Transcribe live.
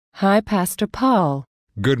Hi, Pastor Paul.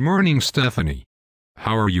 Good morning, Stephanie.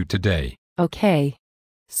 How are you today? Okay.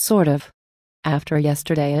 Sort of. After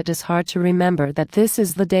yesterday, it is hard to remember that this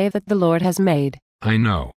is the day that the Lord has made. I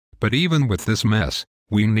know, but even with this mess,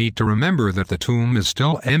 we need to remember that the tomb is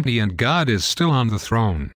still empty and God is still on the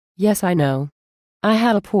throne. Yes, I know. I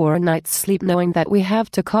had a poor night's sleep knowing that we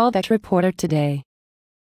have to call that reporter today.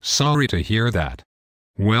 Sorry to hear that.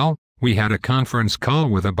 Well, we had a conference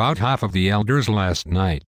call with about half of the elders last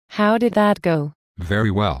night. How did that go?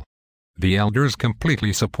 Very well. The elders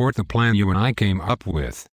completely support the plan you and I came up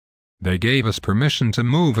with. They gave us permission to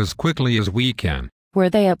move as quickly as we can. Were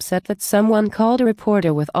they upset that someone called a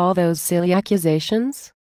reporter with all those silly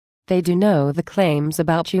accusations? They do know the claims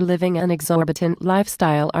about you living an exorbitant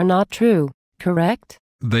lifestyle are not true, correct?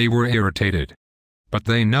 They were irritated. But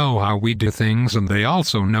they know how we do things, and they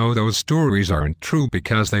also know those stories aren't true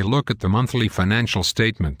because they look at the monthly financial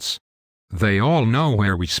statements. They all know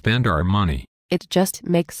where we spend our money. It just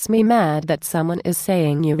makes me mad that someone is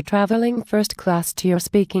saying you're traveling first class to your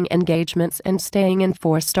speaking engagements and staying in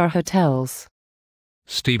 4-star hotels.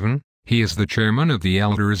 Stephen, he is the chairman of the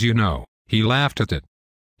elders, you know. He laughed at it.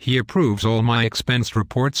 He approves all my expense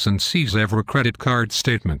reports and sees every credit card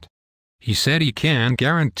statement. He said he can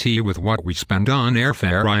guarantee with what we spend on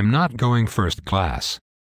airfare I'm not going first class.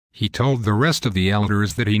 He told the rest of the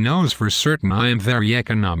elders that he knows for certain I am very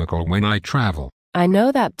economical when I travel. I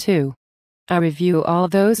know that too. I review all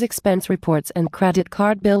those expense reports and credit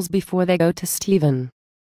card bills before they go to Stephen.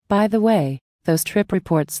 By the way, those trip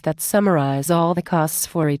reports that summarize all the costs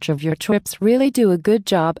for each of your trips really do a good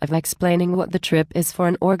job of explaining what the trip is for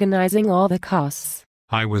and organizing all the costs.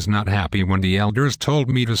 I was not happy when the elders told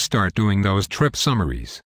me to start doing those trip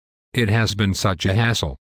summaries. It has been such a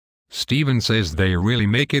hassle. Stephen says they really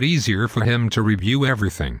make it easier for him to review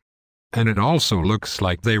everything. And it also looks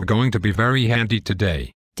like they're going to be very handy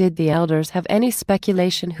today. Did the elders have any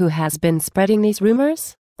speculation who has been spreading these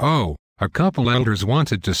rumors? Oh, a couple elders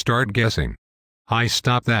wanted to start guessing. I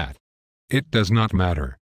stopped that. It does not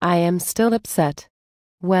matter. I am still upset.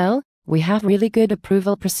 Well, we have really good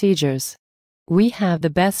approval procedures. We have the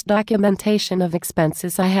best documentation of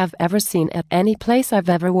expenses I have ever seen at any place I've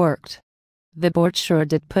ever worked. The board sure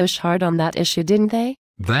did push hard on that issue, didn't they?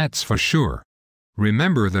 That's for sure.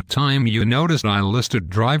 Remember the time you noticed I listed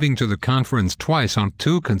driving to the conference twice on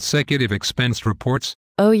 2 consecutive expense reports?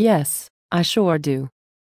 Oh yes, I sure do.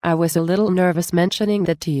 I was a little nervous mentioning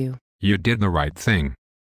that to you. You did the right thing.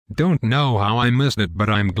 Don't know how I missed it, but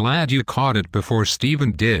I'm glad you caught it before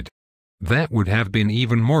Stephen did. That would have been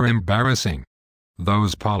even more embarrassing.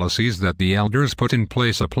 Those policies that the elders put in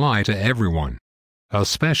place apply to everyone.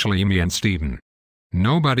 Especially me and Stephen.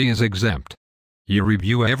 Nobody is exempt. You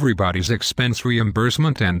review everybody's expense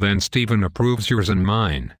reimbursement and then Stephen approves yours and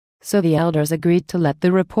mine. So the elders agreed to let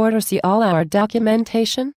the reporter see all our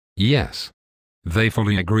documentation? Yes. They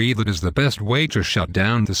fully agree that is the best way to shut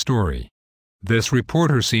down the story. This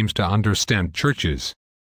reporter seems to understand churches.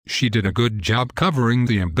 She did a good job covering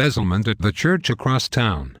the embezzlement at the church across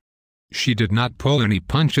town. She did not pull any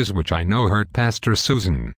punches, which I know hurt Pastor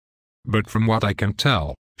Susan. But from what I can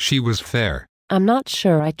tell, she was fair. I'm not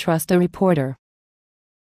sure I trust a reporter.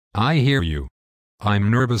 I hear you. I'm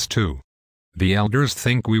nervous too. The elders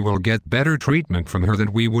think we will get better treatment from her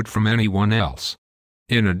than we would from anyone else.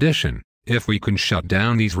 In addition, if we can shut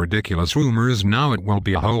down these ridiculous rumors now, it will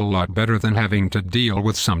be a whole lot better than having to deal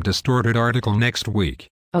with some distorted article next week.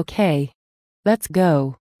 Okay. Let's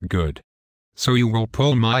go. Good. So you will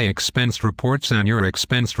pull my expense reports and your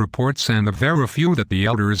expense reports and the very few that the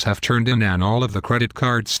elders have turned in and all of the credit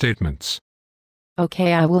card statements.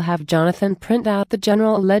 Okay, I will have Jonathan print out the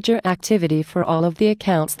general ledger activity for all of the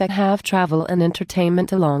accounts that have travel and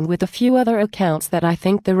entertainment along with a few other accounts that I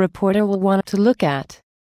think the reporter will want to look at.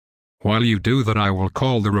 While you do that, I will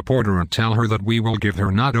call the reporter and tell her that we will give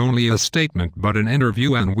her not only a statement but an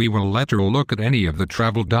interview, and we will let her look at any of the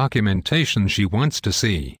travel documentation she wants to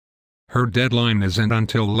see. Her deadline isn't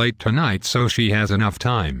until late tonight, so she has enough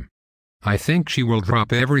time. I think she will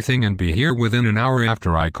drop everything and be here within an hour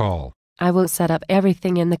after I call. I will set up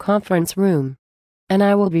everything in the conference room. And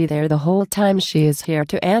I will be there the whole time she is here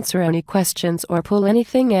to answer any questions or pull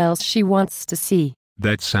anything else she wants to see.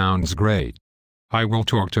 That sounds great. I will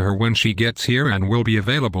talk to her when she gets here and will be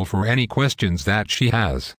available for any questions that she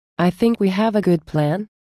has. I think we have a good plan.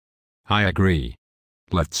 I agree.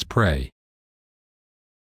 Let's pray.